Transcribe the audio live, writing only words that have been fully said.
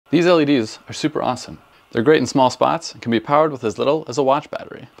These LEDs are super awesome. They're great in small spots and can be powered with as little as a watch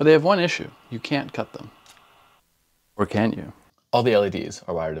battery. But they have one issue: you can't cut them. Or can you? All the LEDs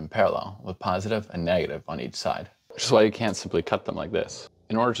are wired in parallel with positive and negative on each side, which is why you can't simply cut them like this.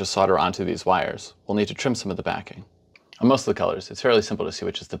 In order to solder onto these wires, we'll need to trim some of the backing. On most of the colors, it's fairly simple to see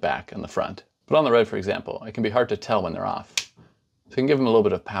which is the back and the front. But on the red, for example, it can be hard to tell when they're off. So you can give them a little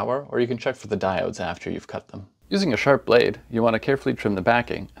bit of power, or you can check for the diodes after you've cut them. Using a sharp blade, you want to carefully trim the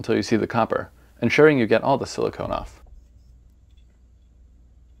backing until you see the copper, ensuring you get all the silicone off.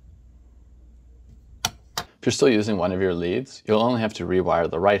 If you're still using one of your leads, you'll only have to rewire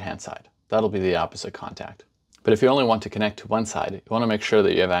the right-hand side. That'll be the opposite contact. But if you only want to connect to one side, you want to make sure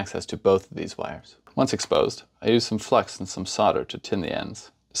that you have access to both of these wires. Once exposed, I use some flux and some solder to tin the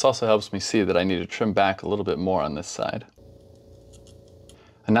ends. This also helps me see that I need to trim back a little bit more on this side.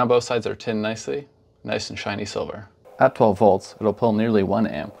 And now both sides are tinned nicely, nice and shiny silver. At 12 volts, it'll pull nearly 1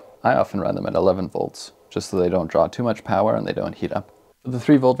 amp. I often run them at 11 volts, just so they don't draw too much power and they don't heat up. For the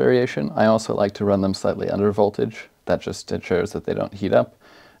 3 volt variation, I also like to run them slightly under voltage. That just ensures that they don't heat up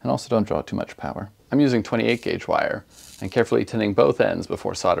and also don't draw too much power. I'm using 28 gauge wire and carefully tinning both ends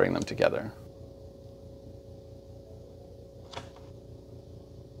before soldering them together.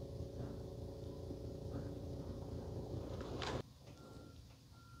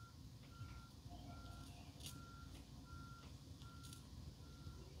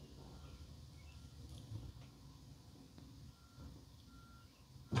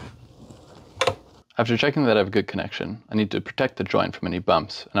 After checking that I have a good connection, I need to protect the joint from any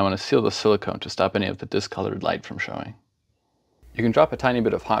bumps, and I want to seal the silicone to stop any of the discolored light from showing. You can drop a tiny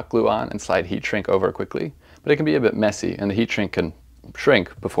bit of hot glue on and slide heat shrink over quickly, but it can be a bit messy and the heat shrink can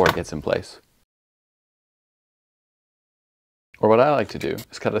shrink before it gets in place. Or what I like to do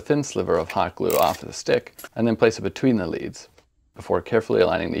is cut a thin sliver of hot glue off the stick and then place it between the leads before carefully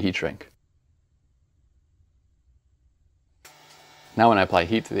aligning the heat shrink. Now when I apply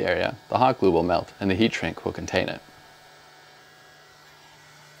heat to the area, the hot glue will melt and the heat shrink will contain it.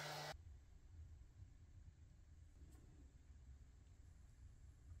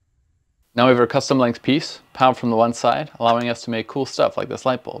 Now we have our custom length piece, powered from the one side, allowing us to make cool stuff like this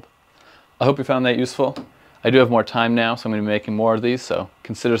light bulb. I hope you found that useful. I do have more time now, so I'm going to be making more of these, so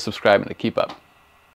consider subscribing to keep up.